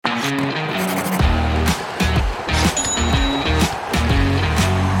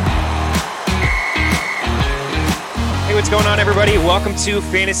going on, everybody? Welcome to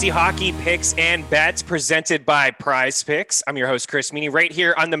Fantasy Hockey Picks and Bets presented by Prize Picks. I'm your host, Chris Meany, right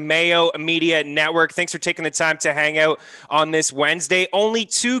here on the Mayo Media Network. Thanks for taking the time to hang out on this Wednesday. Only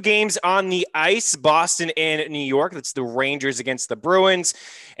 2 games on the ice, Boston and New York. That's the Rangers against the Bruins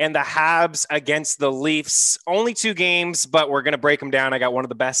and the Habs against the Leafs. Only 2 games, but we're going to break them down. I got one of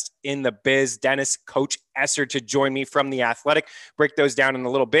the best in the biz, Dennis Coach Esser, to join me from The Athletic. Break those down in a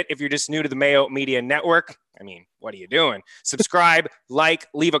little bit. If you're just new to the Mayo Media Network, I mean, what are you doing? Subscribe, like,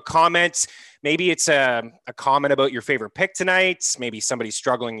 leave a comment. Maybe it's a comment about your favorite pick tonight. Maybe somebody's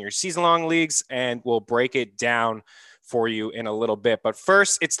struggling in your season-long leagues, and we'll break it down for you in a little bit. But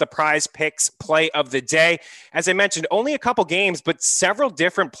first, it's the Prize Picks play of the day. As I mentioned, only a couple games, but several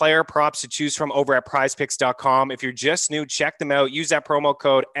different player props to choose from over at prizepicks.com. If you're just new, check them out. Use that promo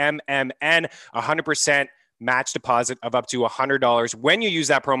code MMN, 100% match deposit of up to $100 when you use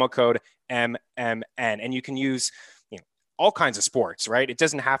that promo code MMN. And you can use all kinds of sports, right? It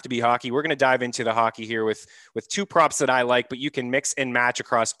doesn't have to be hockey. We're going to dive into the hockey here with 2 props that I like, but you can mix and match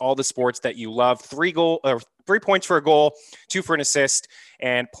across all the sports that you love. 3 points for a goal, 2 for an assist,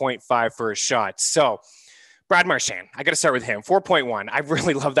 and 0.5 for a shot. So Brad Marchand, I got to start with him. 4.1. I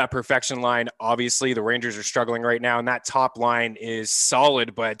really love that perfection line. Obviously, the Rangers are struggling right now, and that top line is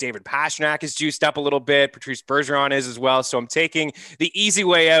solid, but David Pastrnak is juiced up a little bit. Patrice Bergeron is as well. So I'm taking the easy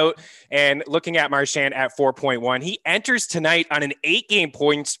way out and looking at Marchand at 4.1. He enters tonight on an 8-game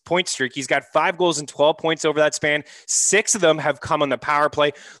point streak. He's got 5 goals and 12 points over that span. 6 of them have come on the power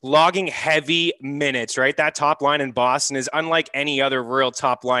play, logging heavy minutes, right? That top line in Boston is unlike any other real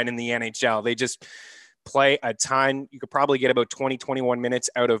top line in the NHL. They just play a ton. You could probably get about 20, 21 minutes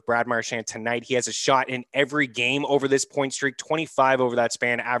out of Brad Marchand tonight. He has a shot in every game over this point streak, 25 over that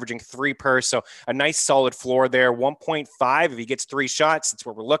span, averaging 3 per. So a nice solid floor there. 1.5 if he gets 3 shots. That's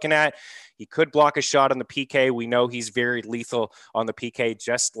what we're looking at. He could block a shot on the PK. We know he's very lethal on the PK,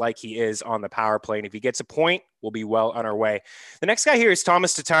 just like he is on the power play. And if he gets a point, we'll be well on our way. The next guy here is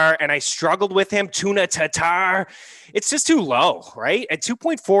Thomas Tatar, and I struggled with him. Tuna Tatar. It's just too low, right? At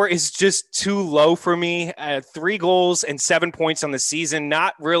 2.4 is just too low for me. 3 goals and 7 points on the season.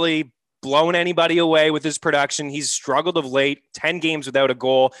 Not really blown anybody away with his production. He's struggled of late, 10 games without a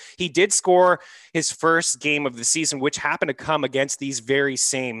goal. He did score his first game of the season, which happened to come against these very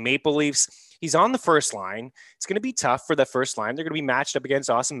same Maple Leafs. He's on the first line. It's going to be tough for the first line. They're going to be matched up against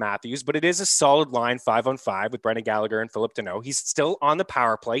Austin Matthews, but it is a solid line 5-on-5 with Brendan Gallagher and Philip Deneau. He's still on the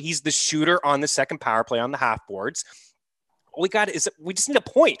power play. He's the shooter on the second power play on the half boards. All we got is we just need a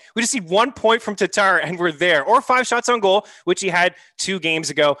point. We just need 1 point from Tatar and we're there. Or 5 shots on goal, which he had 2 games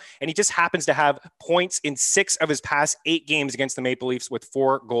ago. And he just happens to have points in 6 of his past 8 games against the Maple Leafs with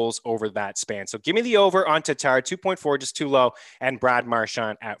 4 goals over that span. So give me the over on Tatar, 2.4, just too low. And Brad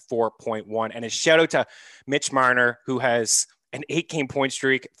Marchand at 4.1. And a shout out to Mitch Marner, who has an 8-game point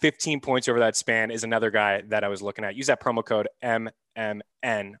streak, 15 points over that span, is another guy that I was looking at. Use that promo code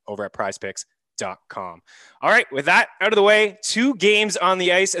MMN over at PrizePicks.com. All right, with that out of the way, 2 games on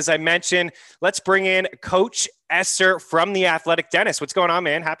the ice, as I mentioned. Let's bring in Coach Esser from The Athletic. Dennis, what's going on,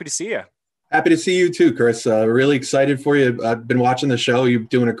 man? Happy to see you. Happy to see you too, Chris. Really excited for you. I've been watching the show. You're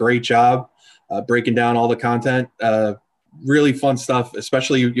doing a great job breaking down all the content. Really fun stuff,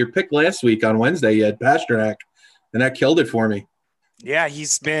 especially your pick last week on Wednesday. You had Pastrnak, and that killed it for me. Yeah,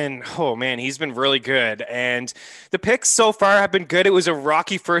 he's been really good. And the picks so far have been good. It was a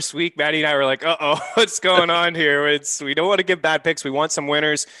rocky first week. Maddie and I were like, what's going on here? We don't want to give bad picks. We want some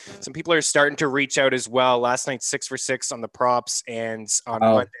winners. Some people are starting to reach out as well. Last night, 6 for 6 on the props, and on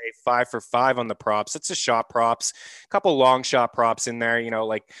Monday, 5 for 5 on the props. It's a shot props, a couple long shot props in there,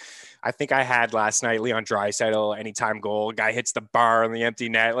 I think I had last night Leon Draisaitl anytime goal. Guy hits the bar on the empty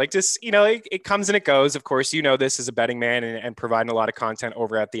net. It comes and it goes. Of course, this as a betting man and providing a lot of content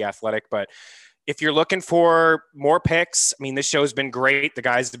over at The Athletic. But if you're looking for more picks, this show's been great. The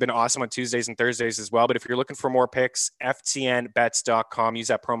guys have been awesome on Tuesdays and Thursdays as well. But if you're looking for more picks, ftnbets.com. Use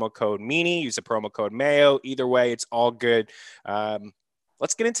that promo code Meany. Use the promo code Mayo. Either way, it's all good.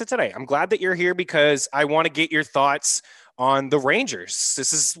 Let's get into today. I'm glad that you're here because I want to get your thoughts on the Rangers.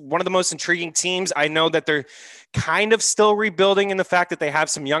 This is one of the most intriguing teams. I know that they're kind of still rebuilding in the fact that they have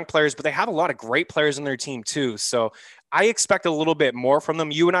some young players, but they have a lot of great players on their team too. So I expect a little bit more from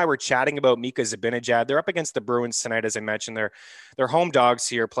them. You and I were chatting about Mika Zibanejad. They're up against the Bruins tonight, as I mentioned. They're home dogs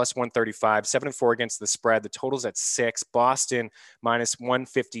here, plus 135, 7-4 against the spread. The total's at 6. Boston minus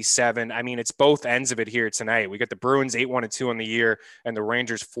 157. It's both ends of it here tonight. We got the Bruins 8-1-2 on the year, and the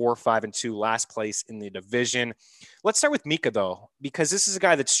Rangers 4-5-2, last place in the division. Let's start with Mika, though, because this is a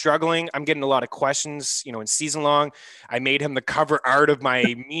guy that's struggling. I'm getting a lot of questions, in season season long. I made him the cover art of my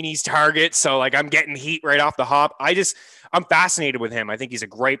Meanies target. So like I'm getting heat right off the hop. I'm fascinated with him. I think he's a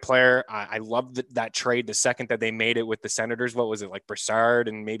great player. I love that trade the second that they made it with the Senators. What was it, like Brassard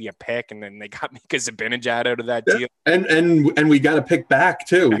and maybe a pick, and then they got Mika Zibanejad out of that deal. And we got a pick back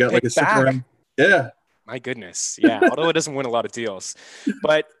too. We got like a second round. Yeah. My goodness. Yeah. Although it doesn't win a lot of deals,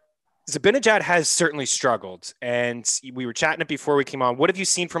 but Zibanejad has certainly struggled, and we were chatting it before we came on. What have you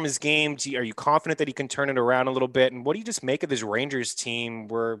seen from his game? Are you confident that he can turn it around a little bit? And what do you just make of this Rangers team?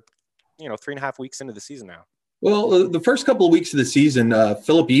 We're, 3.5 weeks into the season now. Well, the first couple of weeks of the season,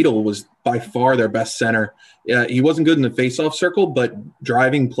 Philip Edel was by far their best center. He wasn't good in the faceoff circle, but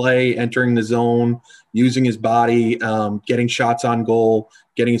driving play, entering the zone, using his body, getting shots on goal,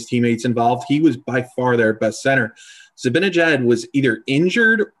 getting his teammates involved, he was by far their best center. Zibanejad was either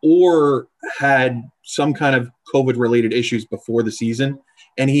injured or had some kind of COVID-related issues before the season,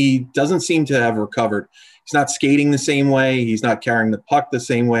 and he doesn't seem to have recovered. He's not skating the same way. He's not carrying the puck the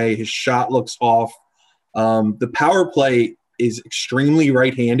same way. His shot looks off. The power play is extremely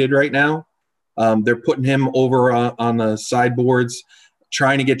right-handed right now. They're putting him over on the sideboards,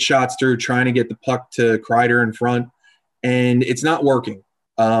 trying to get shots through, trying to get the puck to Kreider in front, and it's not working.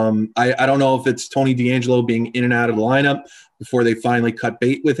 I don't know if it's Tony DeAngelo being in and out of the lineup before they finally cut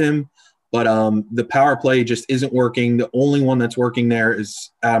bait with him, but the power play just isn't working. The only one that's working there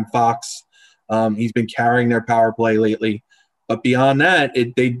is Adam Fox. He's been carrying their power play lately, but beyond that,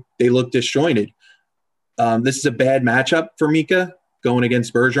 they look disjointed. This is a bad matchup for Mika going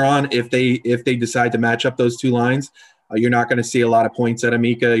against Bergeron. If they decide to match up those two lines, you're not going to see a lot of points out of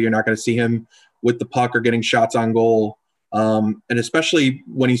Mika. You're not going to see him with the puck or getting shots on goal. And especially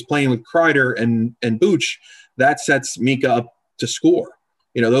when he's playing with Kreider and Buch, that sets Mika up to score.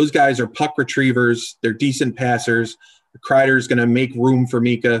 Those guys are puck retrievers. They're decent passers. Kreider's going to make room for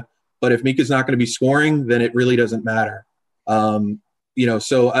Mika. But if Mika's not going to be scoring, then it really doesn't matter.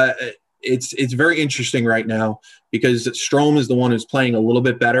 It's very interesting right now because Strome is the one who's playing a little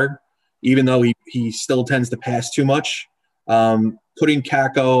bit better, even though he still tends to pass too much. Putting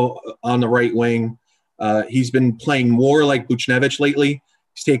Kakko on the right wing, he's been playing more like Buchnevich lately.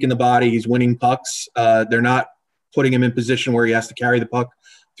 He's taking the body. He's winning pucks. They're not putting him in position where he has to carry the puck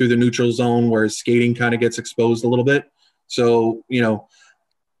through the neutral zone where his skating kind of gets exposed a little bit. So,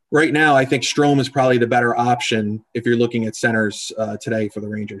 right now I think Strome is probably the better option if you're looking at centers today for the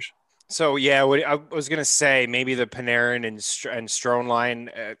Rangers. So, yeah, what I was going to say, maybe the Panarin and Strome line.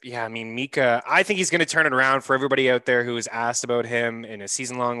 Mika, I think he's going to turn it around. For everybody out there who has asked about him in a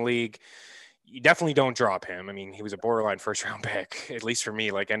season-long league, you definitely don't drop him. He was a borderline first-round pick, at least for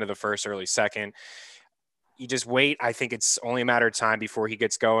me, like end of the first, early second. You just wait. I think it's only a matter of time before he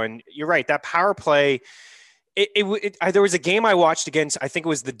gets going. You're right. That power play, there was a game I watched against, I think it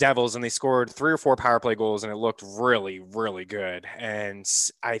was the Devils, and they scored 3 or 4 power play goals, and it looked really, really good. And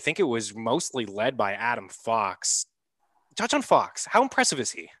I think it was mostly led by Adam Fox. Touch on Fox. How impressive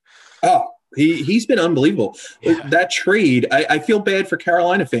is he? Oh, he's been unbelievable. Yeah. That trade, I feel bad for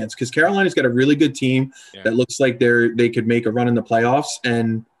Carolina fans because Carolina's got a really good team that looks like they could make a run in the playoffs,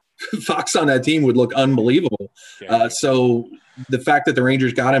 and Fox on that team would look unbelievable. Yeah. So the fact that the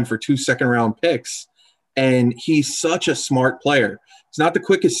Rangers got him for 2 second-round picks, and he's such a smart player. He's not the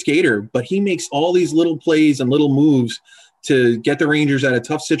quickest skater, but he makes all these little plays and little moves to get the Rangers out of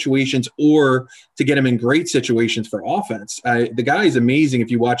tough situations or to get him in great situations for offense. The guy is amazing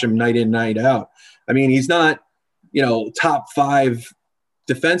if you watch him night in, night out. He's not, top 5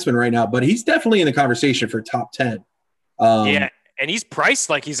 defenseman right now, but he's definitely in the conversation for top 10. And he's priced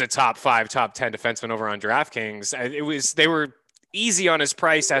like he's a top 5, top 10 defenseman over on DraftKings. They were easy on his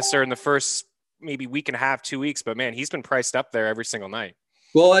price, Esther, in the first maybe week and a half, 2 weeks, but man, he's been priced up there every single night.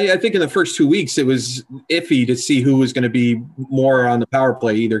 Well, I think in the first 2 weeks, it was iffy to see who was going to be more on the power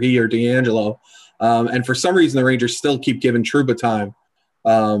play, either he or DeAngelo. And for some reason, the Rangers still keep giving Trouba time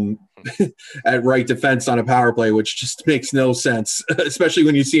at right defense on a power play, which just makes no sense, especially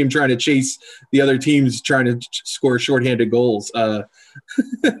when you see him trying to chase the other teams trying to score shorthanded goals.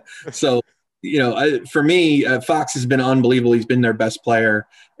 So, for me, Fox has been unbelievable. He's been their best player.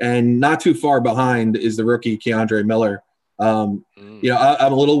 And not too far behind is the rookie Keandre Miller. I'm a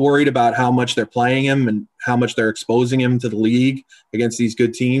little worried about how much they're playing him and how much they're exposing him to the league against these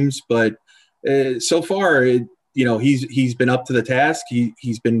good teams. But so far, he's been up to the task.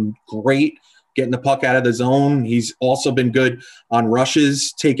 He's been great getting the puck out of the zone. He's also been good on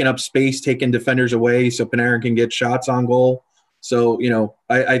rushes, taking up space, taking defenders away so Panarin can get shots on goal. So,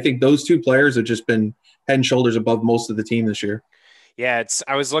 I think those two players have just been head and shoulders above most of the team this year. Yeah,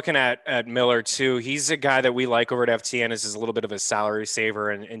 I was looking at Miller too. He's a guy that we like over at FTN as is a little bit of a salary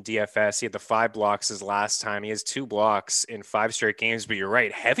saver in DFS. He had the 5 blocks his last time. He has 2 blocks in 5 straight games, but you're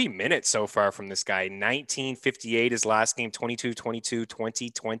right. Heavy minutes so far from this guy. 1958 his last game, 22-22,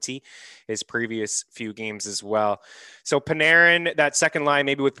 20-20 his previous few games as well. So Panarin, that second line,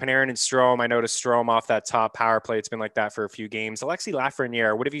 maybe with Panarin and Strome. I noticed Strome off that top power play. It's been like that for a few games. Alexis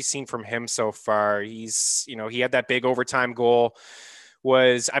Lafreniere, what have you seen from him so far? He had that big overtime goal,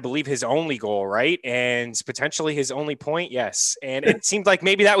 was, I believe, his only goal, right? And potentially his only point. Yes. And it seemed like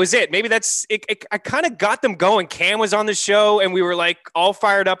maybe that was it. Maybe that's it. I kind of got them going. Cam was on the show and we were like all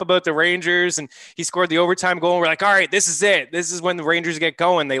fired up about the Rangers, and he scored the overtime goal. And we're like, all right, this is it. This is when the Rangers get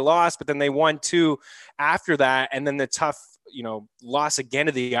going. They lost, but then they won 2 after that. And then the tough, loss again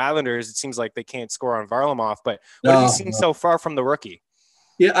to the Islanders. It seems like they can't score on Varlamov, but what have you seen so far from the rookie?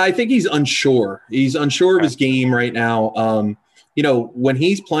 Yeah, I think he's unsure. He's unsure of his game right now. When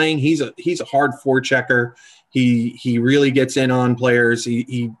he's playing, he's a hard forechecker. He really gets in on players.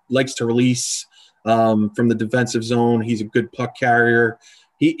 He likes to release from the defensive zone. He's a good puck carrier.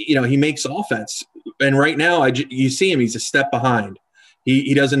 He makes offense. And right now, you see him. He's a step behind.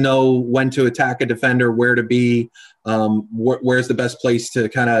 He doesn't know when to attack a defender, where to be, where's the best place to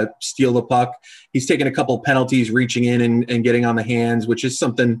kind of steal the puck. He's taken a couple penalties, reaching in and getting on the hands, which is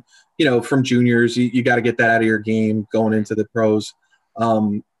something, from juniors, you got to get that out of your game going into the pros.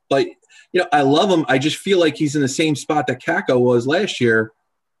 But I love him. I just feel like he's in the same spot that Kakko was last year,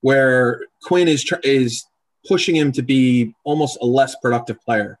 where Quinn is pushing him to be almost a less productive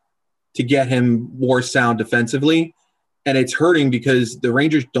player to get him more sound defensively. And it's hurting because the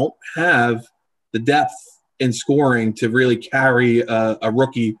Rangers don't have the depth in scoring to really carry a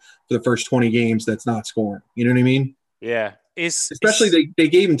rookie for the first 20 games that's not scoring. You know what I mean? Yeah. Especially they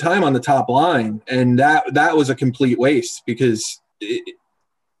gave him time on the top line, and that was a complete waste because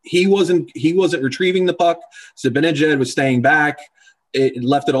he wasn't retrieving the puck. Zibanejad was staying back. It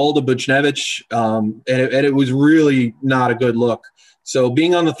left it all to Buchnevich, and it was really not a good look. So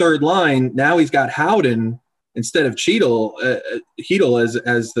being on the third line, now he's got Howden instead of Heedle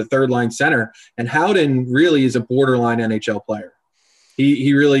as the third line center. And Howden really is a borderline NHL player.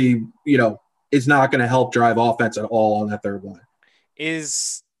 He really, is not going to help drive offense at all on that third line.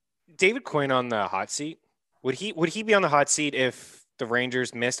 Is David Quinn on the hot seat? Would he be on the hot seat if the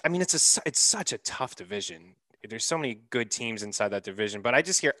Rangers missed? I mean, it's such a tough division. There's so many good teams inside that division, but I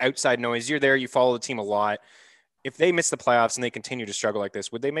just hear outside noise. You're there, you follow the team a lot. If they miss the playoffs and they continue to struggle like this,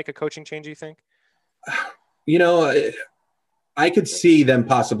 would they make a coaching change, do you think? I could see them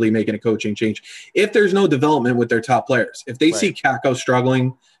possibly making a coaching change if there's no development with their top players. If they see Kakko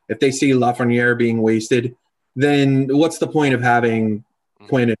struggling, if they see Lafreniere being wasted, then what's the point of having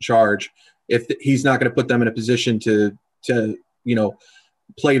Quinn in charge if he's not going to put them in a position to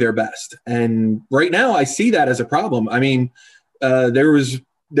play their best? And right now, I see that as a problem. I mean, there was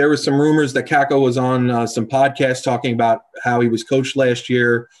some rumors that Kakko was on some podcasts talking about how he was coached last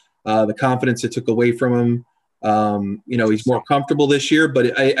year, the confidence it took away from him. He's more comfortable this year,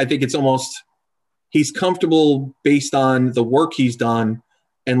 but I think it's almost he's comfortable based on the work he's done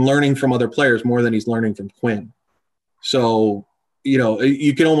and learning from other players more than he's learning from Quinn. So,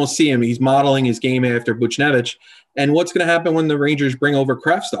 you can almost see him. He's modeling his game after Buchnevich. And what's going to happen when the Rangers bring over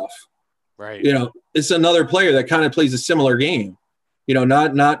Kraftstoff? Right. It's another player that kind of plays a similar game.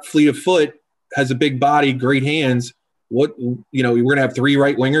 Not fleet of foot, has a big body, great hands. We're going to have 3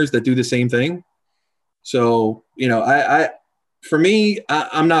 right wingers that do the same thing. So, for me,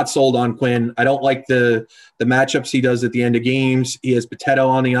 I'm not sold on Quinn. I don't like the matchups he does at the end of games. He has Potato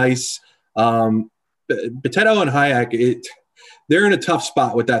on the ice. Potato and Hayek, they're in a tough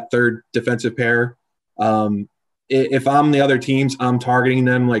spot with that third defensive pair. If I'm the other teams, I'm targeting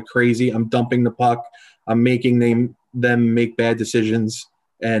them like crazy. I'm dumping the puck. I'm making them make bad decisions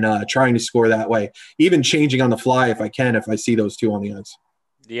and trying to score that way. Even changing on the fly if I see those 2 on the ice.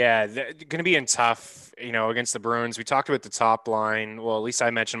 Yeah, they're going to be in tough, against the Bruins. We talked about the top line. Well, at least I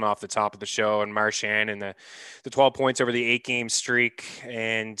mentioned them off the top of the show, and Marchand and the 12 points over the 8-game streak.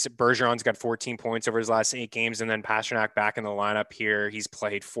 And Bergeron's got 14 points over his last 8 games. And then Pastrnak back in the lineup here. He's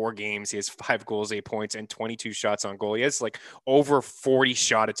played 4 games. He has 5 goals, 8 points, and 22 shots on goal. He has like over 40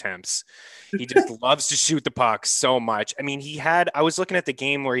 shot attempts. He just loves to shoot the puck so much. I mean, I was looking at the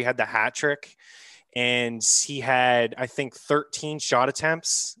game where he had the hat trick, and he had, I think, 13 shot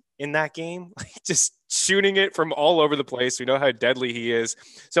attempts in that game. Just shooting it from all over the place. We know how deadly he is.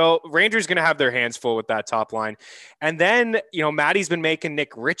 So Rangers going to have their hands full with that top line. And then, Maddie's been making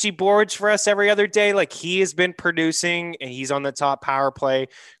Nick Ritchie boards for us every other day. Like, he has been producing, and he's on the top power play.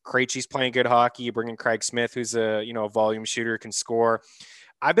 Krejci's playing good hockey. You bring in Craig Smith, who's a volume shooter, can score.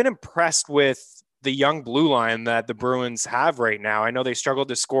 I've been impressed with the young blue line that the Bruins have right now. I know they struggled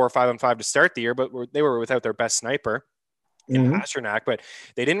to score 5-on-5 to start the year, but they were without their best sniper in Pasternak, but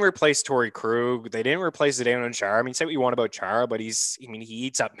they didn't replace Torrey Krug. They didn't replace Zdeno Chara. I mean, say what you want about Chara, but he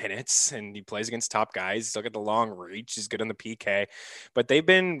eats up minutes and he plays against top guys. He's got the long reach. He's good on the PK, but they've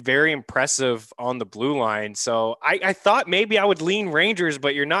been very impressive on the blue line. So I thought maybe I would lean Rangers,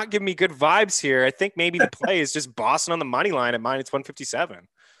 but you're not giving me good vibes here. I think maybe the play is just Boston on the money line at -157.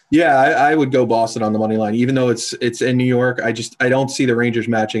 Yeah, I would go Boston on the money line, even though it's in New York. I don't see the Rangers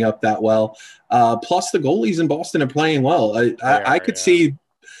matching up that well. Plus, the goalies in Boston are playing well. I could see,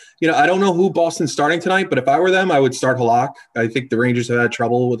 I don't know who Boston's starting tonight, but if I were them, I would start Halak. I think the Rangers have had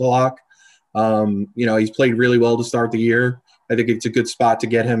trouble with Halak. He's played really well to start the year. I think it's a good spot to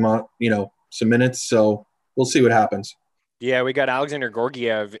get him on, some minutes. So we'll see what happens. Yeah, we got Alexander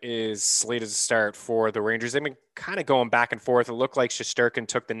Georgiev is slated to start for the Rangers. They've been kind of going back and forth. It looked like Shesterkin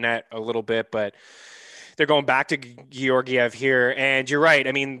took the net a little bit, but they're going back to Georgiev here. And you're right.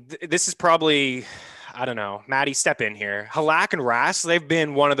 I mean, this is probably, I don't know, Maddie, step in here. Halak and Rask, they've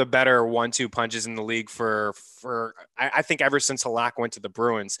been one of the better 1-2 punches in the league for I think ever since Halak went to the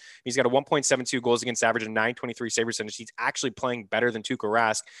Bruins. He's got a 1.72 goals against average and 923 save percentage. He's actually playing better than Tuukka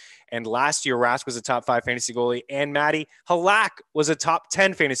Rask. And last year, Rask was a top 5 fantasy goalie. And Maddie, Halak was a top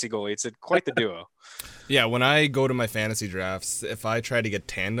 10 fantasy goalie. It's quite the duo. Yeah, when I go to my fantasy drafts, if I try to get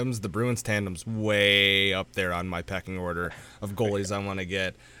tandems, the Bruins tandem's way up there on my pecking order of goalies I want to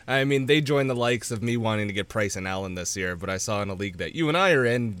get. I mean, they join the likes of me wanting to get Price and Allen this year, but I saw in a league that you and I are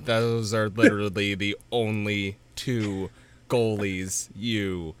in, those are literally the only 2 goalies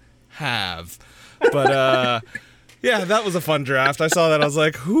you have. But, yeah, that was a fun draft. I saw that. I was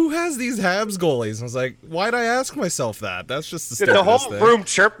like, who has these Habs goalies? And I was like, why'd I ask myself that? That's just the whole room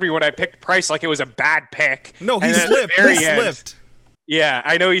chirped me when I picked Price like it was a bad pick. No, he slipped. He slipped. Yeah,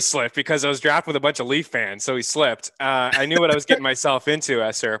 I know he slipped because I was drafting with a bunch of Leaf fans, so he slipped. I knew what I was getting myself into,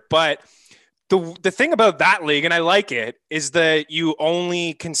 Esser. But the thing about that league, and I like it, is that you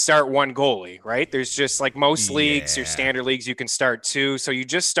only can start 1 goalie, right? There's just like most leagues, your standard leagues, you can start 2. So you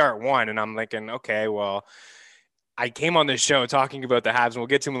just start 1. And I'm thinking, okay, well, I came on this show talking about the Habs, and we'll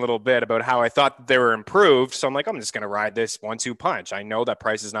get to them a little bit about how I thought they were improved. So I'm like, I'm just going to ride this 1-2 punch. I know that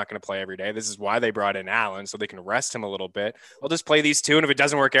Price is not going to play every day. This is why they brought in Allen, so they can rest him a little bit. I'll just play these 2, and if it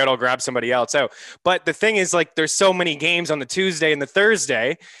doesn't work out, I'll grab somebody else out. But the thing is, like, there's so many games on the Tuesday and the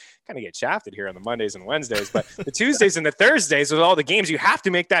Thursday. Kind of get shafted here on the Mondays and Wednesdays, but the Tuesdays and the Thursdays with all the games, you have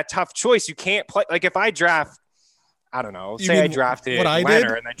to make that tough choice. You can't play. Like, if I draft, I don't know, say I drafted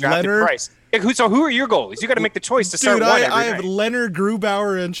Leonard and I drafted Price. So who are your goalies? You got to make the choice to start one every I have Leonard,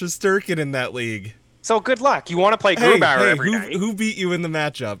 Grubauer, and Shesterkin in that league. So good luck. You want to play Grubauer every night. Who beat you in the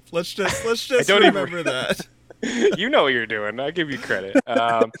matchup? Let's just remember that. You know what you're doing. I give you credit.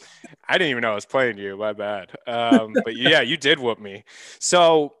 I didn't even know I was playing you. My bad. But yeah, you did whoop me.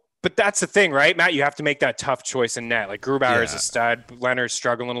 So, but that's the thing, right, Matt? You have to make that tough choice in net. Like, Grubauer is a stud. Leonard's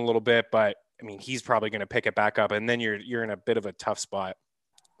struggling a little bit, but I mean, he's probably going to pick it back up, and then you're in a bit of a tough spot.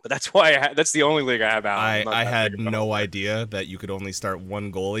 But that's why that's the only league I have out. I had no idea that you could only start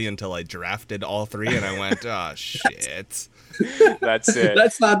 1 goalie until I drafted all 3, and I went, oh, shit. That's it.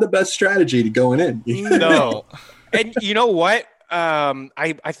 That's not the best strategy to going in. No. And you know what?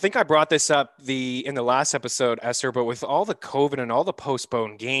 I think I brought this up in the last episode, Esser, but with all the COVID and all the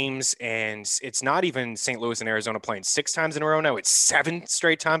postponed games, and it's not even St. Louis and Arizona playing 6 times in a row now. It's 7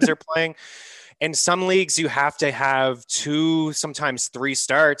 straight times they're playing. In some leagues, you have to have 2, sometimes 3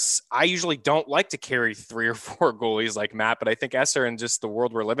 starts. I usually don't like to carry 3 or 4 goalies like Matt, but I think Esser, in just the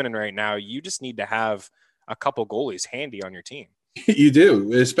world we're living in right now, you just need to have a couple goalies handy on your team. You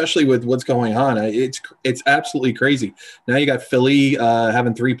do, especially with what's going on. It's absolutely crazy. Now you got Philly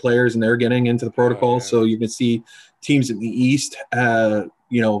having 3 players, and they're getting into the protocol. So you can see teams in the East,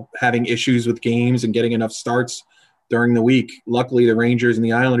 having issues with games and getting enough starts during the week. Luckily, the Rangers and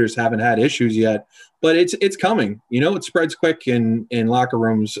the Islanders haven't had issues yet, but it's coming. It spreads quick in locker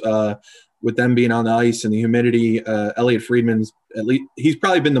rooms with them being on the ice and the humidity. Elliot Friedman's, at least, he's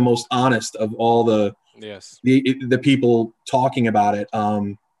probably been the most honest of all the people talking about it.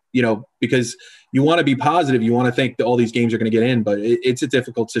 Because you want to be positive, you want to think that all these games are going to get in, but it's a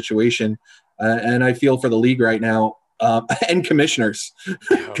difficult situation. And I feel for the league right now, and commissioners,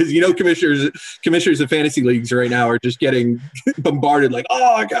 because commissioners of fantasy leagues right now are just getting bombarded. Like,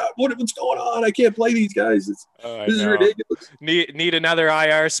 oh my god, what's going on? I can't play these guys. This is ridiculous. Need another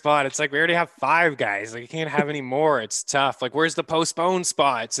IR spot. It's like we already have 5 guys. Like you can't have any more. It's tough. Like where's the postponed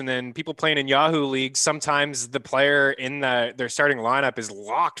spots? And then people playing in Yahoo leagues, sometimes the player in their starting lineup is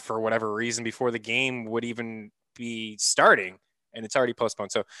locked for whatever reason before the game would even be starting. And it's already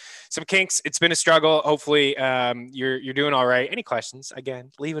postponed. So some kinks. It's been a struggle. Hopefully you're doing all right. Any questions,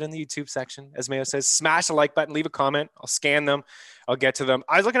 again, leave it in the YouTube section. As Mayo says, smash the like button, leave a comment. I'll scan them. I'll get to them.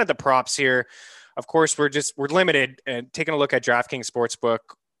 I was looking at the props here. Of course, we're limited, and taking a look at DraftKings Sportsbook.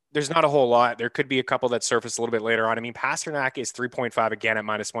 There's not a whole lot. There could be a couple that surface a little bit later on. I mean, Pasternak is 3.5 again at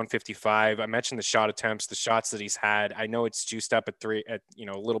 -155. I mentioned the shot attempts, the shots that he's had. I know it's juiced up at a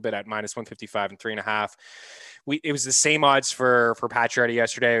little bit at -155 and 3.5. It was the same odds for Pacioretty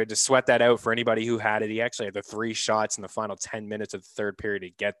yesterday. I would just sweat that out for anybody who had it. He actually had the 3 shots in the final 10 minutes of the third period to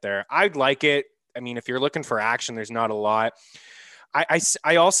get there. I'd like it. I mean, if you're looking for action, there's not a lot.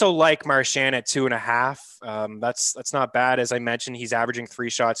 I also like Marchand at 2.5. That's not bad. As I mentioned, he's averaging 3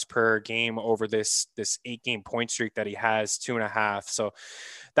 shots per game over this 8-game point streak that he has, 2.5. So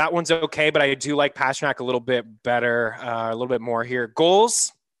that one's okay, but I do like Pasternak a little bit better, a little bit more here.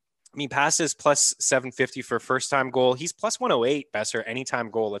 Goals. I mean, Pass is plus 750 for first time goal. He's plus 108 Besser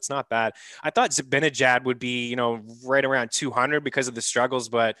anytime goal. That's not bad. I thought Zibanejad would be, right around 200 because of the struggles,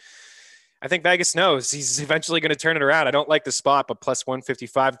 but I think Vegas knows he's eventually going to turn it around. I don't like the spot, but plus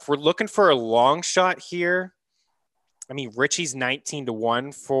 155. If we're looking for a long shot here, I mean, Richie's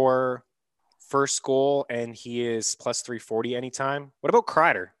 19-1 for first goal, and he is plus 340 anytime. What about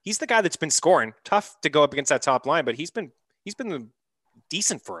Kreider? He's the guy that's been scoring. Tough to go up against that top line, but he's been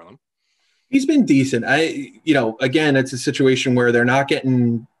decent for him. He's been decent. Again, it's a situation where they're not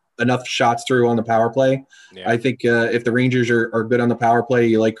getting enough shots through on the power play. Yeah. I think if the Rangers are good on the power play,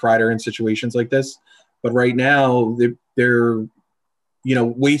 you like Kreider in situations like this. But right now, they're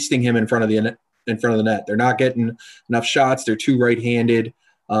wasting him in front of the net. They're not getting enough shots. They're too right-handed.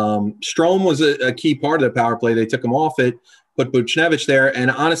 Strome was a key part of the power play. They took him off it, put Buchnevich there.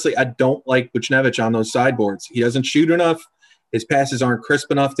 And honestly, I don't like Buchnevich on those sideboards. He doesn't shoot enough. His passes aren't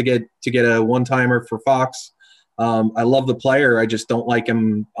crisp enough to get a one-timer for Fox. I love the player. I just don't like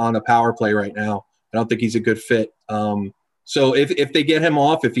him on a power play right now. I don't think he's a good fit. So if they get him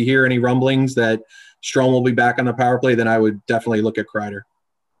off, if you hear any rumblings that Strome will be back on the power play, then I would definitely look at Kreider.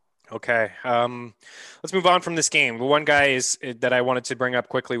 Okay. Let's move on from this game. The one guy that I wanted to bring up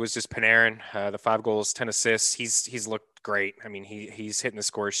quickly was just Panarin. The 5 goals, 10 assists. He's looked great. I mean, he's hitting the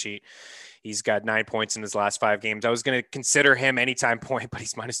score sheet. He's got 9 points in his last 5 games. I was going to consider him anytime point, but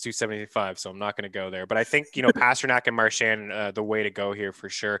he's minus 275, so I'm not going to go there. But I think, Pasternak and Marchand, the way to go here for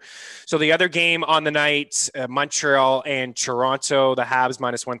sure. So the other game on the night, Montreal and Toronto, the Habs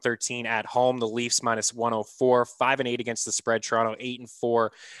minus 113 at home, the Leafs minus 104, 5-8 against the spread. Toronto 8-4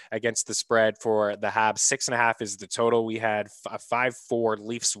 against the spread for the Habs. 6.5 is the total. We had a 5-4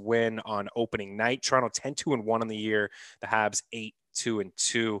 Leafs win on opening night. Toronto 10-1 on the year. The Habs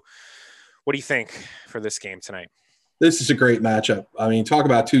 8-2. What do you think for this game tonight? This is a great matchup. I mean, talk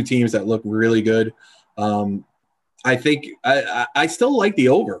about 2 teams that look really good. I think I still like the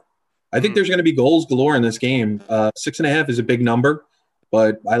over. I think there's going to be goals galore in this game. 6.5 is a big number,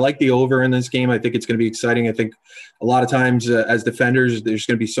 but I like the over in this game. I think it's going to be exciting. I think a lot of times as defenders, there's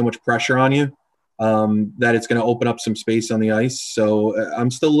going to be so much pressure on you that it's going to open up some space on the ice. So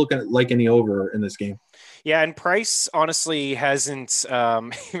I'm still liking the over in this game. Yeah, and Price honestly hasn't,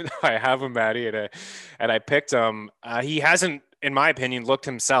 even though I have him, Maddie, and I picked him, he hasn't, in my opinion, looked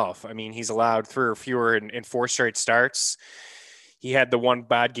himself. I mean, he's allowed 3 or fewer in 4 straight starts. He had the one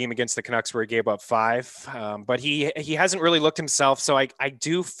bad game against the Canucks where he gave up 5, but he hasn't really looked himself. So I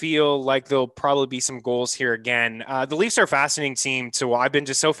do feel like there'll probably be some goals here again. The Leafs are a fascinating team to. I've been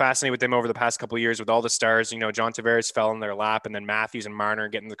just so fascinated with them over the past couple of years with all the stars. John Tavares fell in their lap, and then Matthews and Marner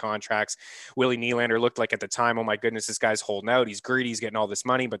getting the contracts. Willie Nylander looked like at the time, oh my goodness, this guy's holding out. He's greedy. He's getting all this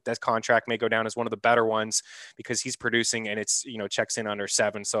money, but that contract may go down as one of the better ones because he's producing and it's checks in under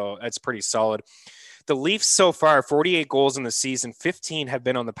 7. So that's pretty solid. The Leafs so far, 48 goals in the season, 15 have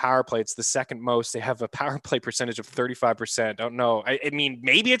been on the power play. It's the second most. They have a power play percentage of 35%. Don't know. I mean,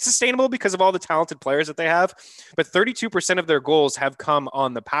 maybe it's sustainable because of all the talented players that they have, but 32% of their goals have come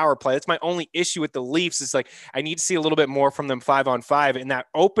on the power play. That's my only issue with the Leafs is I need to see a little bit more from them 5-on-5. In that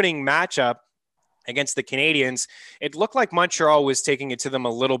opening matchup, against the Canadiens, it looked like Montreal was taking it to them a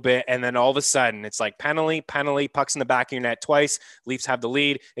little bit. And then all of a sudden it's like penalty, pucks in the back of your net twice. Leafs have the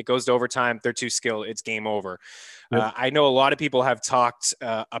lead. It goes to overtime. They're too skilled. It's game over. Yep. I know a lot of people have talked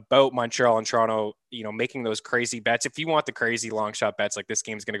about Montreal and Toronto, making those crazy bets. If you want the crazy long shot bets, like this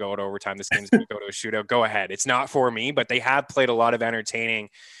game's going to go to overtime, this game's going to go to a shootout, go ahead. It's not for me, but they have played a lot of entertaining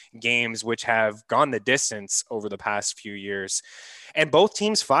games, which have gone the distance over the past few years. And both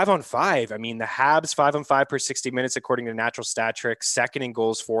teams 5-on-5. I mean, the Habs 5-on-5 per 60 minutes, according to Natural Stat Trick, second in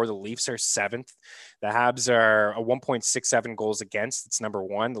goals for. The Leafs are seventh. The Habs are a 1.67 goals against. It's number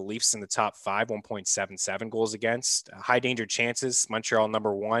one. The Leafs in the top five, 1.77 goals against. High danger chances, Montreal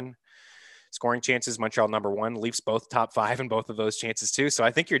number one. Scoring chances, Montreal number one. Leafs both top five in both of those chances too. So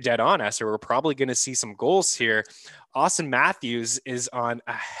I think you're dead on, Esther. We're probably going to see some goals here. Austin Matthews is on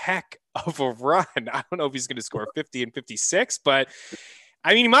a heck of a run. I don't know if he's going to score 50 and 56, but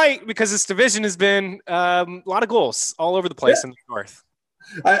I mean, he might, because this division has been a lot of goals all over the place in the North.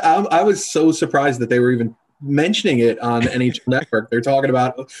 I was so surprised that they were even mentioning it on NHL Network. They're talking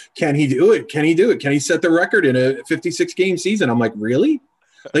about, can he do it? Can he do it? Can he set the record in a 56 game season? I'm like, really?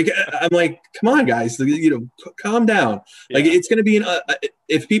 I'm like, come on, guys, calm down. Yeah. Like, it's going to be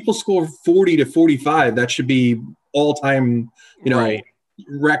if people score 40 to 45, that should be all time, right,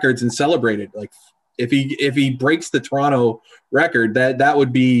 records and celebrated. Like, if he breaks the Toronto record, that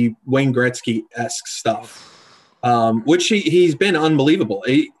would be Wayne Gretzky-esque stuff. Which he's been unbelievable.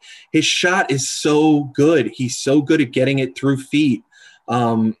 His shot is so good. He's so good at getting it through feet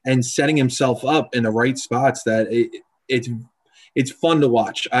and setting himself up in the right spots that it's fun to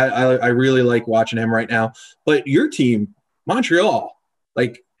watch. I really like watching him right now. But your team, Montreal,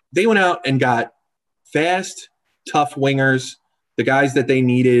 like, they went out and got fast, tough wingers, the guys that they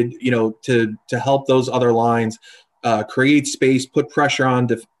needed, to help those other lines, create space, put pressure on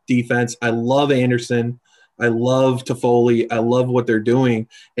defense. I love Anderson. I love Toffoli. I love what they're doing.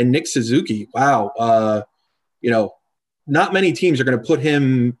 And Nick Suzuki, wow. Not many teams are going to put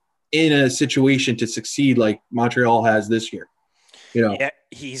him in a situation to succeed like Montreal has this year. Yeah,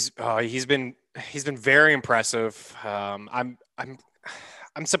 he's been very impressive.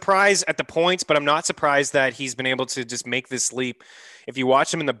 I'm surprised at the points, but I'm not surprised that he's been able to just make this leap. If you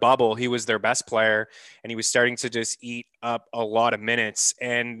watch him in the bubble, he was their best player, and he was starting to just eat up a lot of minutes.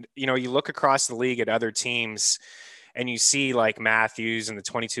 And, you look across the league at other teams, and you see like Matthews and the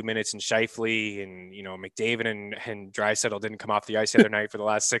 22 minutes and Scheifele and, McDavid and Draisaitl didn't come off the ice the other night for the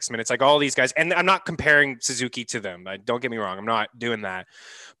last 6 minutes. Like, all these guys. And I'm not comparing Suzuki to them. Don't get me wrong. I'm not doing that.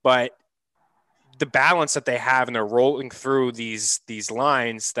 But the balance that they have, and they're rolling through these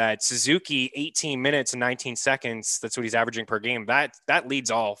lines, that Suzuki 18 minutes and 19 seconds, that's what he's averaging per game. That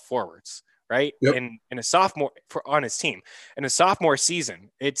leads all forwards, right? Yep. In a sophomore on his team in a sophomore season,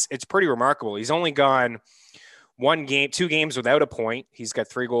 it's pretty remarkable. He's only gone 2 games without a point. He's got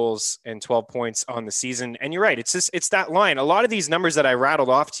 3 goals and 12 points on the season. And you're right. It's that line. A lot of these numbers that I rattled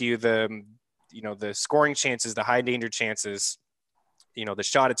off to you, the scoring chances, the high danger chances, the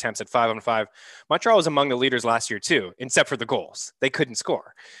shot attempts at 5-on-5. Montreal was among the leaders last year too, except for the goals. They couldn't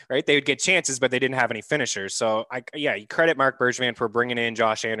score, right? They would get chances, but they didn't have any finishers. So you credit Marc Bergevin for bringing in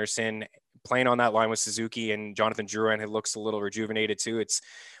Josh Anderson, playing on that line with Suzuki and Jonathan Drouin, who looks a little rejuvenated too. It's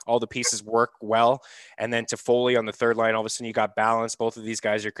all the pieces work well. And then Toffoli on the third line, all of a sudden you got balance. Both of these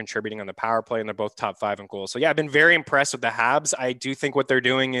guys are contributing on the power play, and they're both top 5 in goals. So yeah, I've been very impressed with the Habs. I do think what they're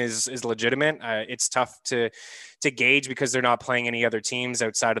doing is legitimate. It's tough to gauge because they're not playing any other teams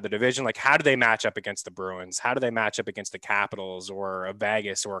outside of the division. Like, how do they match up against the Bruins? How do they match up against the Capitals or a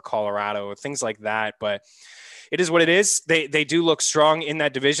Vegas or a Colorado, things like that? But it is what it is. They do look strong in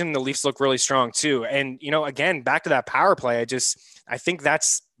that division. The Leafs look really strong too. And, again, back to that power play, I think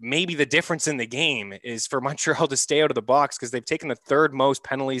that's maybe the difference in the game is for Montreal to stay out of the box, because they've taken the 3rd most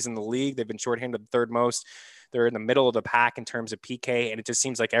penalties in the league. They've been shorthanded the 3rd most. They're in the middle of the pack in terms of PK. And it just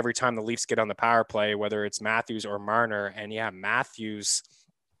seems like every time the Leafs get on the power play, whether it's Matthews or Marner, and Matthews,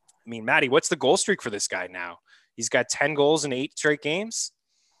 Matty, what's the goal streak for this guy now? He's got 10 goals in 8 straight games.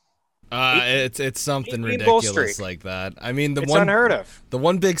 It's something ridiculous like that. It's unheard of. The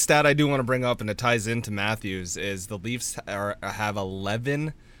one big stat I do want to bring up, and it ties into Matthews, is the Leafs have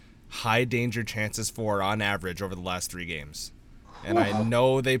 11 high danger chances for on average over the last 3 games. And I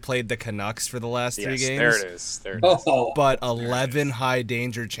know they played the Canucks for the last 3 games. There it is. But 11 high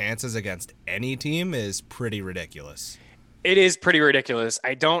danger chances against any team is pretty ridiculous. It is pretty ridiculous.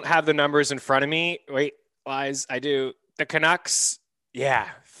 I don't have the numbers in front of me. Wait, Lies, I do. The Canucks,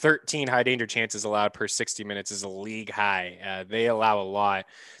 13 high danger chances allowed per 60 minutes is a league high. They allow a lot.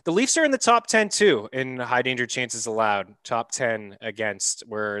 The Leafs are in the top 10 too in high danger chances allowed, top 10 against,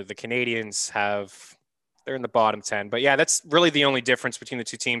 where the Canadians they're in the bottom 10. But yeah, that's really the only difference between the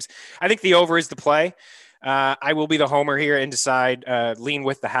two teams. I think the over is the play. I will be the homer here and decide lean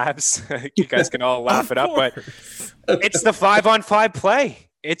with the Habs. You guys can all laugh it up, but it's the 5-on-5 play.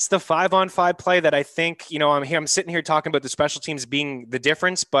 It's the 5-on-5 play that I think, I'm sitting here talking about the special teams being the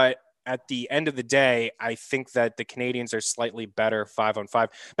difference, but at the end of the day, I think that the Canadians are slightly better 5-on-5.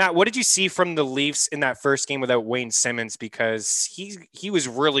 Matt, what did you see from the Leafs in that first game without Wayne Simmons? Because he was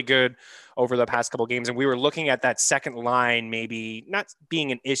really good over the past couple of games, and we were looking at that second line maybe not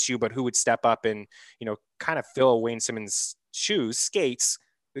being an issue, but who would step up and, kind of fill Wayne Simmons' skates.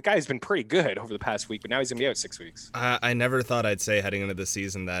 The guy's been pretty good over the past week, but now he's going to be out 6 weeks. I never thought I'd say heading into the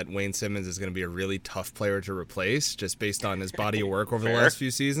season that Wayne Simmons is going to be a really tough player to replace just based on his body of work over the last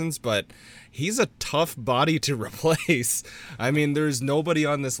few seasons, but he's a tough body to replace. I mean, there's nobody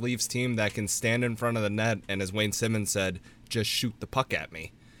on this Leafs team that can stand in front of the net and, as Wayne Simmons said, just shoot the puck at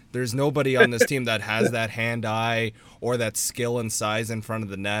me. There's nobody on this team that has that hand-eye or that skill and size in front of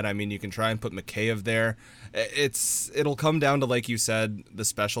the net. I mean, you can try and put Mikheyev there. It'll come down to, like you said, the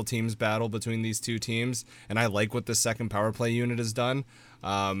special teams battle between these two teams, and I like what the second power play unit has done.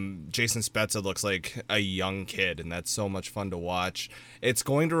 Jason Spezza looks like a young kid, and that's so much fun to watch. It's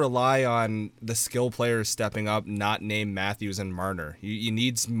going to rely on the skill players stepping up, not named Matthews and Marner. You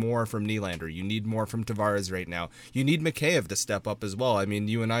need more from Nylander. You need more from Tavares right now. You need Mikheyev to step up as well. I mean,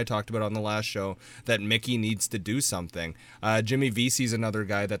 you and I talked about on the last show that Mickey needs to do something. Jimmy Vesey's another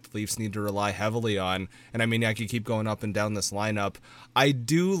guy that the Leafs need to rely heavily on, and I mean, I could keep going up and down this lineup. I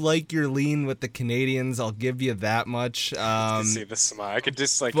do like your lean with the Canadians. I'll give you that much. I see the smile. I could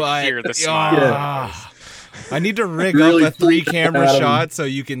just hear the smile. Yeah. I need to rig really up a 3-camera shot so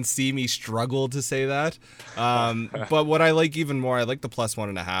you can see me struggle to say that. But what I like even more, I like the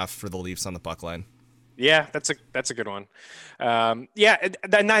 +1.5 for the Leafs on the puck line. Yeah, that's a good one. And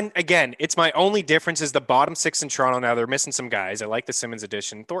then again, it's my only difference is the bottom 6 in Toronto. Now they're missing some guys. I like the Simmons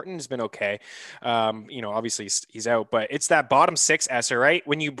addition. Thornton has been okay. Obviously he's out, but it's that bottom 6 Esser, right?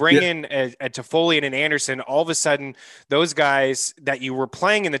 When you bring in a Toffoli and an Anderson, all of a sudden those guys that you were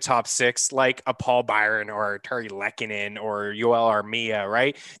playing in the top 6, like a Paul Byron or Terry Lehkonen or Yoel Armia,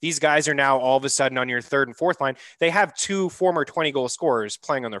 right? These guys are now all of a sudden on your 3rd and 4th line. They have 2 former 20-goal scorers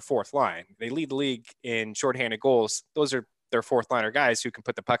playing on their 4th line. They lead the league in shorthanded goals. Those are their 4th liner guys who can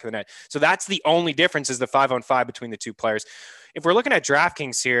put the puck in the net. So that's the only difference is the 5-on-5 between the two players. If we're looking at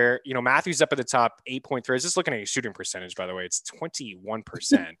DraftKings here, Matthews up at the top, 8.3. I was just looking at his shooting percentage, by the way. It's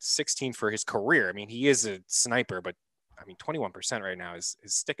 21%, 16 for his career. I mean, he is a sniper, but 21% right now. His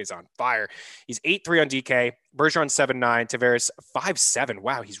stick is on fire. He's 8.3 on DK. Bergeron 7.9. Tavares 5.7.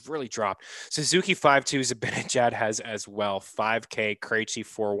 Wow, he's really dropped. Suzuki 5.2. Zibanejad has as well. 5K. Krejci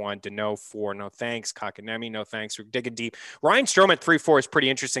 4.1. Deneau 4. No thanks. Kotkaniemi, no thanks. We're digging deep. Ryan Strome at 3.4 is pretty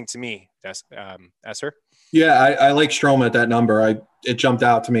interesting to me. Esser? Yeah, I like Strome at that number. It jumped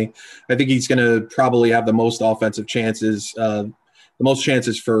out to me. I think he's going to probably have the most offensive chances, the most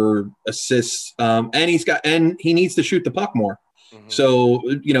chances for assists, and he needs to shoot the puck more. Mm-hmm. So,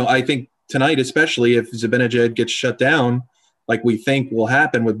 I think tonight, especially if Zibanejad gets shut down, like we think will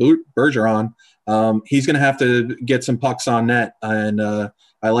happen with Bergeron, he's going to have to get some pucks on net. And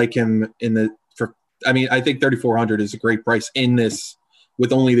I like him I think 3,400 is a great price in this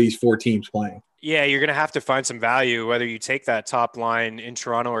with only these 4 teams playing. Yeah, you're going to have to find some value, whether you take that top line in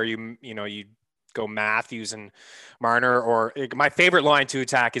Toronto or you go Matthews and Marner, or my favorite line to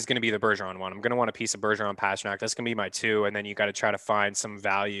attack is going to be the Bergeron one. I'm going to want a piece of Bergeron Pastrnak. That's going to be my 2. And then you got to try to find some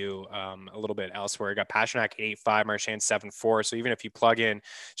value a little bit elsewhere. You got Pastrnak 8.5, Marchand 7.4. So even if you plug in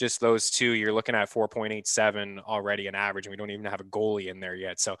just those 2, you're looking at 4.87 already an average. And we don't even have a goalie in there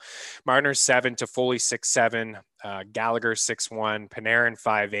yet. So Marner 7, Toffoli 6.7, Gallagher 6.1, Panarin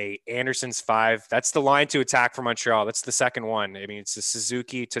 5.8, Anderson's 5. That's the line to attack for Montreal. That's the second one. I mean, it's the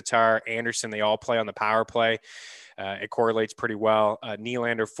Suzuki, Tatar, Anderson. They all play on the power play. It correlates pretty well.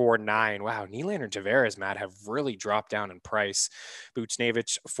 Nylander 4.9. Wow, Nylander and Tavares, Matt, have really dropped down in price.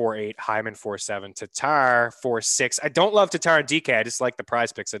 Buchnevich 4.8, Hyman 4.7, Tatar 4.6. I don't love Tatar and DK. I just like the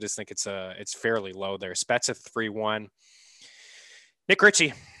prize picks. I just think it's fairly low there. Spezza 3.1. Nick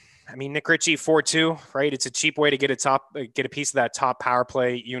Ritchie. Nick Ritchie 4.2, right? It's a cheap way to get a piece of that top power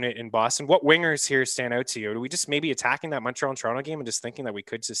play unit in Boston. What wingers here stand out to you? Are we just maybe attacking that Montreal and Toronto game and just thinking that we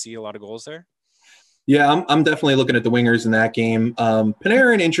could just see a lot of goals there? Yeah, I'm definitely looking at the wingers in that game.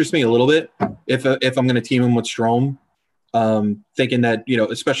 Panarin interests me a little bit if I'm going to team him with Strome, thinking that,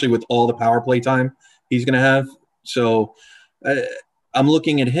 especially with all the power play time he's going to have. So I'm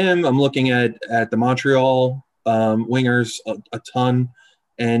looking at him. I'm looking at the Montreal wingers a ton.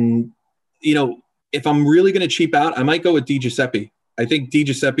 And, if I'm really going to cheap out, I might go with DiGiuseppe. I think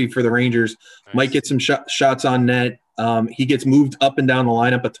DiGiuseppe for the Rangers might get some shots on net. He gets moved up and down the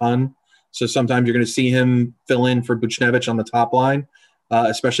lineup a ton. So sometimes you're going to see him fill in for Buchnevich on the top line,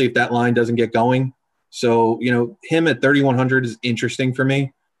 especially if that line doesn't get going. So, him at 3,100 is interesting for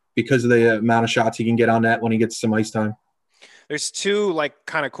me because of the amount of shots he can get on net when he gets some ice time. There's two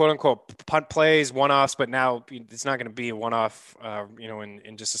kind of quote unquote punt plays, one-offs, but now it's not going to be a one-off,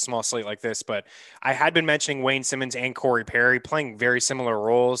 in just a small slate like this. But I had been mentioning Wayne Simmonds and Corey Perry playing very similar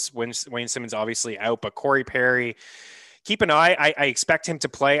roles. Wayne Simmonds obviously out, but Corey Perry, keep an eye. I expect him to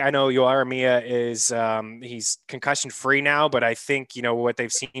play. I know Yoaramia is he's concussion free now, but I think what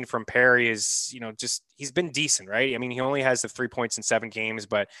they've seen from Perry is just he's been decent, right? I mean, he only has the 3 points in 7 games,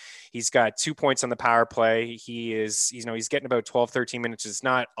 but he's got 2 points on the power play. He's getting about 12, 13 minutes. It's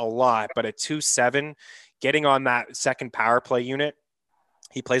not a lot, but at 2-7, getting on that second power play unit.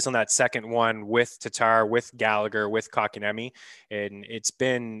 He plays on that second one with Tatar, with Gallagher, with Kotkaniemi, and it's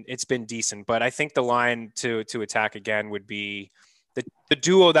been decent. But I think the line to attack again would be the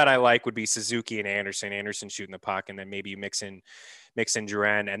duo that I like would be Suzuki and Anderson. Anderson shooting the puck, and then maybe you mix in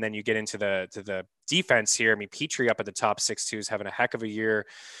Duran, and then you get into the defense here. I mean, Petrie up at the top 6-2 is having a heck of a year.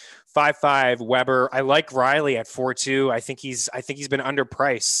 5-5 Weber. I like Riley at 4-2. I think he's been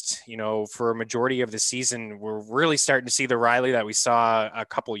underpriced, for a majority of the season. We're really starting to see the Riley that we saw a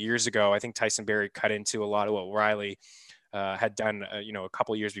couple years ago. I think Tyson Barrie cut into a lot of what Riley had done, a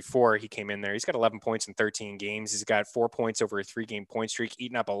couple years before he came in there. He's got 11 points in 13 games. He's got 4 points over a 3-game point streak,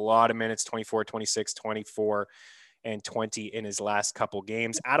 eating up a lot of minutes, 24, 26, 24, and 20 in his last couple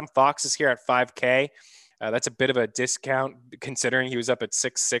games. Adam Fox is here at 5K. That's a bit of a discount considering he was up at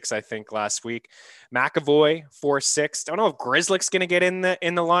 6-6, I think, last week. McAvoy, 4-6. Don't know if Grzelcyk's going to get in the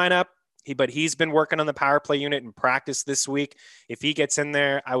lineup, but he's been working on the power play unit in practice this week. If he gets in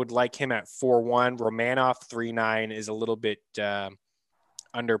there, I would like him at 4-1. Romanov, 3-9 is a little bit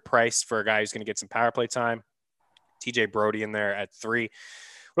underpriced for a guy who's going to get some power play time. TJ Brody in there at 3.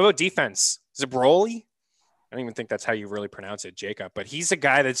 What about defense? Zabroli? I don't even think that's how you really pronounce it, Jacob, but he's a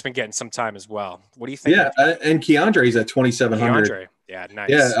guy that's been getting some time as well. What do you think? Yeah, and Keandre's at 2,700. Keandre, yeah, nice.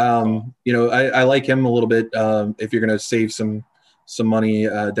 Yeah, I like him a little bit if you're going to save some money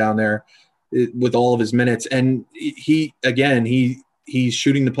down there with all of his minutes. And he's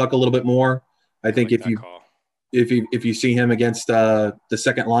shooting the puck a little bit more. I think if you see him against the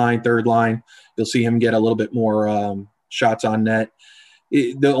second line, third line, you'll see him get a little bit more shots on net.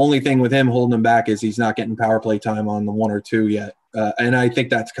 The only thing with him holding him back is he's not getting power play time on the 1 or 2 yet. And I think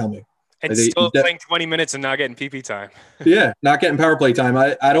that's coming. And still playing 20 minutes and not getting PP time. Yeah, not getting power play time.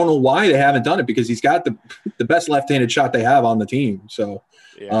 I don't know why they haven't done it because he's got the best left-handed shot they have on the team. So,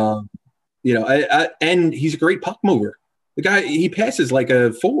 yeah. And he's a great puck mover. The guy, he passes like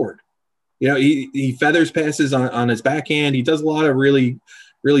a forward. He feathers passes on his backhand. He does a lot of really,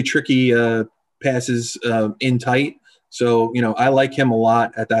 really tricky passes in tight. So, I like him a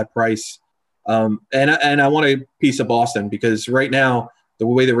lot at that price. And I want a piece of Boston because right now, the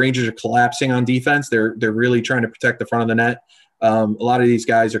way the Rangers are collapsing on defense, they're really trying to protect the front of the net. A lot of these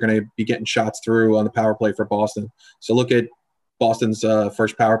guys are going to be getting shots through on the power play for Boston. So look at Boston's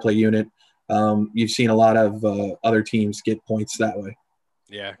first power play unit. You've seen a lot of other teams get points that way.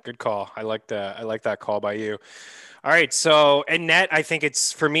 Yeah, good call. I like that call by you. All right, so in net, I think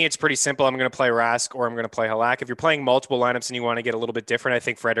it's pretty simple. I'm going to play Rask or I'm going to play Halak. If you're playing multiple lineups and you want to get a little bit different, I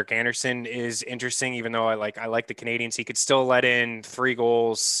think Frederik Andersen is interesting. Even though I like the Canadians, he could still let in 3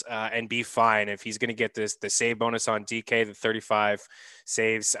 goals and be fine. If he's going to get the save bonus on DK, the 35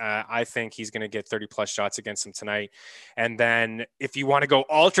 saves, I think he's going to get 30 plus shots against him tonight. And then if you want to go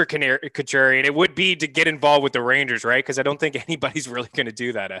ultra contrarian, it would be to get involved with the Rangers, right? Because I don't think anybody's really going to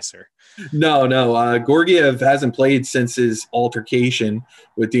do that, Esser. No. Georgiev hasn't played since his altercation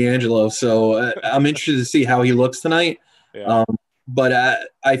with D'Angelo, so I'm interested to see how he looks tonight. Yeah. But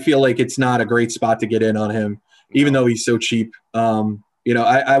I feel like it's not a great spot to get in on him, even though he's so cheap.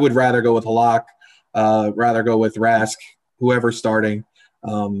 I would rather go with Halak, rather go with Rask, whoever's starting,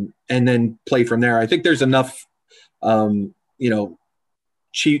 and then play from there. I think there's enough,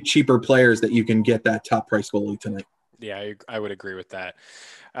 cheaper players that you can get that top price goalie tonight. Yeah, I would agree with that.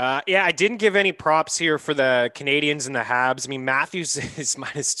 I didn't give any props here for the Canadians and the Habs. I mean, Matthews is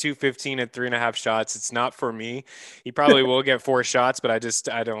minus 215 at 3.5 shots. It's not for me. He probably will get 4 shots, but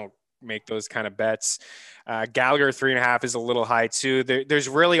I don't make those kind of bets. Gallagher 3.5 is a little high too. There's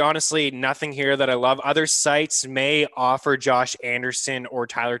really honestly nothing here that I love. Other sites may offer Josh Anderson or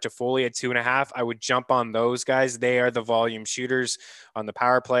Tyler Toffoli at 2.5. I would jump on those guys. They are the volume shooters on the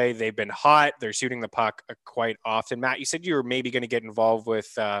power play. They've been hot. They're shooting the puck quite often. Matt, you said you were maybe going to get involved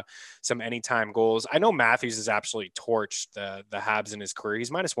with some anytime goals. I know Matthews has absolutely torched the Habs in his career.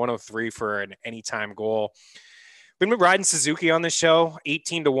 He's minus 103 for an anytime goal. We've been riding Suzuki on this show,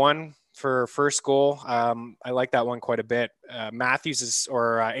 18-1 for first goal. I like that one quite a bit.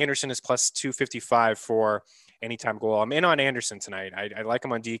 Anderson is plus 255 for anytime goal. I'm in on Anderson tonight. I like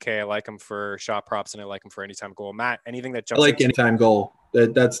him on DK. I like him for shot props, and I like him for anytime goal. Matt, anything that jumps? I like anytime goal.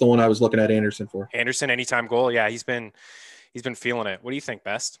 That's the one I was looking at Anderson for. Anderson, anytime goal. Yeah, he's been feeling it. What do you think,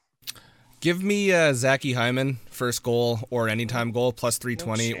 Best? Give me Zachy Hyman first goal or anytime goal plus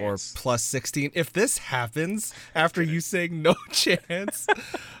 320 or plus 16. If this happens after you saying no chance,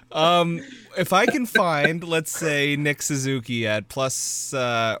 if I can find, let's say, Nick Suzuki at plus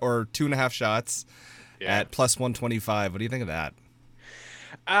or 2.5 shots at plus 125, what do you think of that?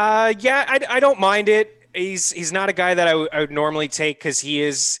 I don't mind it. He's not a guy that I would normally take because he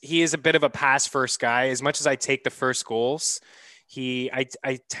is a bit of a pass first guy. As much as I take the first goals,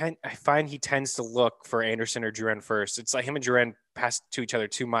 I find he tends to look for Anderson or Drouin first. It's like him and Drouin pass to each other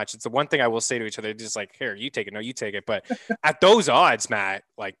too much. It's the one thing I will say to each other, just like, here, you take it. No, you take it. But at those odds, Matt,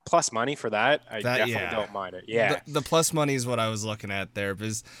 like plus money for that, I definitely don't mind it. Yeah. The plus money is what I was looking at there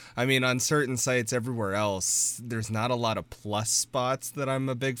because, I mean, on certain sites everywhere else, there's not a lot of plus spots that I'm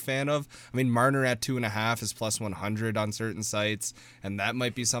a big fan of. I mean, Marner at 2.5 is plus 100 on certain sites, and that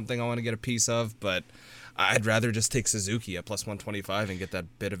might be something I want to get a piece of, but I'd rather just take Suzuki at plus 125 and get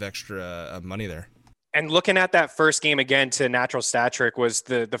that bit of extra money there. And looking at that first game again to natural stat trick was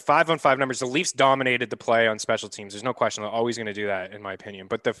the 5-on-5 numbers. The Leafs dominated the play on special teams. There's no question. They're always going to do that, in my opinion.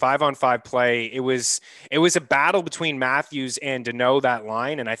 But the 5-on-5 play, it was a battle between Matthews and Danault, that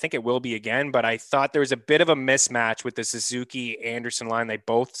line, and I think it will be again. But I thought there was a bit of a mismatch with the Suzuki-Anderson line. They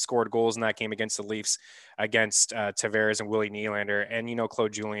both scored goals in that game against the Leafs, against Tavares and Willie Nylander. And,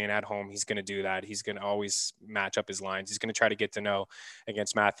 Claude Julien at home, he's going to do that. He's going to always match up his lines. He's going to try to get Danault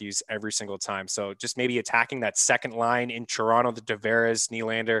against Matthews every single time. So just maybe attacking that second line in Toronto, the Tavares,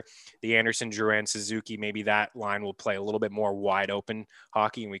 Nylander, the Anderson, Drouin, Suzuki, maybe that line will play a little bit more wide open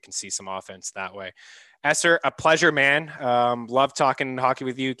hockey and we can see some offense that way. Esser, a pleasure, man. Love talking hockey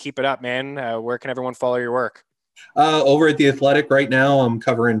with you. Keep it up, man. Where can everyone follow your work? Over at The Athletic right now, I'm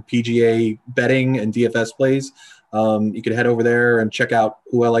covering PGA betting and DFS plays. You can head over there and check out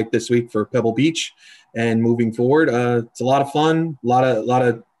who I like this week for Pebble Beach. And moving forward, it's a lot of fun, a lot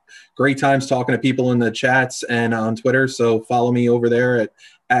of great times talking to people in the chats and on Twitter. So follow me over there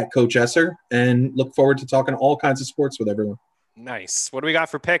at Coach Esser and look forward to talking all kinds of sports with everyone. Nice. What do we got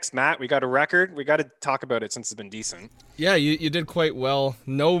for picks, Matt? We got a record. We got to talk about it since it's been decent. Yeah, you did quite well.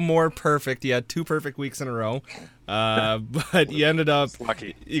 No more perfect. You had 2 perfect weeks in a row. But you ended up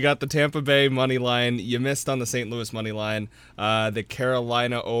lucky. You got the Tampa Bay money line. You missed on the St. Louis money line. The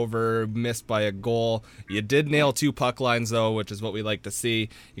Carolina over, missed by a goal. You did nail 2 puck lines, though, which is what we like to see.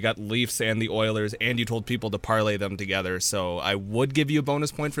 You got Leafs and the Oilers, and you told people to parlay them together. So I would give you a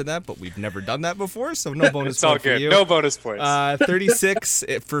bonus point for that, but we've never done that before, so no bonus it's point all good. for you. No bonus points. 36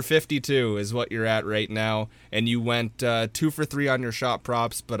 for 52 is what you're at right now. And you went 2 for 3 on your shot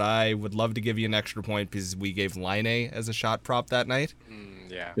props, but I would love to give you an extra point because we gave Line as a shot prop that night.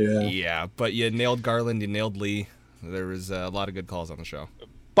 Yeah, but you nailed Garland, you nailed Lee. There was a lot of good calls on the show.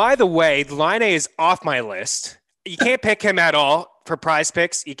 By the way, Line is off my list. You can't pick him at all for prize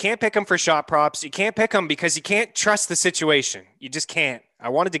picks. You can't pick him for shot props. You can't pick him because you can't trust the situation. You just can't. I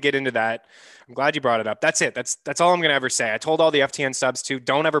wanted to get into that. I'm glad you brought it up. That's it. That's all I'm going to ever say. I told all the FTN subs too,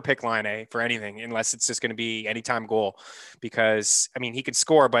 don't ever pick Line A for anything unless it's just going to be anytime goal because, I mean, he could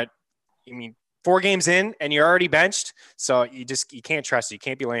score, but I mean, 4 games in and you're already benched. So you can't trust it. You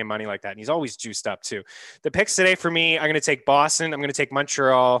can't be laying money like that. And he's always juiced up too. The picks today for me, I'm going to take Boston. I'm going to take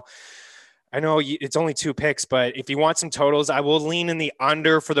Montreal. I know it's only 2 picks, but if you want some totals, I will lean in the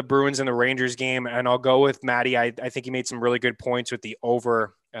under for the Bruins and the Rangers game. And I'll go with Matty. I think he made some really good points with the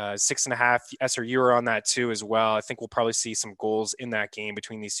over 6.5. Esser, you were on that too as well. I think we'll probably see some goals in that game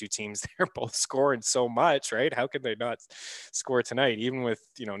between these 2 teams. They're both scoring so much, right? How could they not score tonight, even with,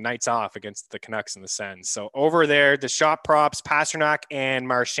 nights off against the Canucks and the Sens? So over there, the shot props, Pasternak and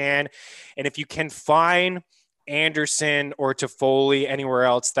Marchand. And if you can find Anderson or Toffoli anywhere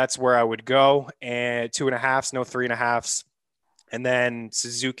else, that's where I would go. And 2.5s, no 3.5s. And then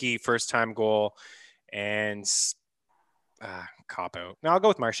Suzuki first time goal. And cop out. No, I'll go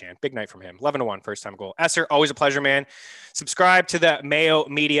with Marchand. Big night from him. 11-1, first time goal. Esser, always a pleasure, man. Subscribe to the Mayo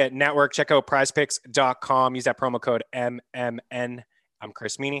Media Network. Check out prizepicks.com. Use that promo code MMN. I'm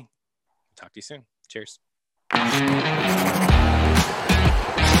Chris Meany. Talk to you soon. Cheers.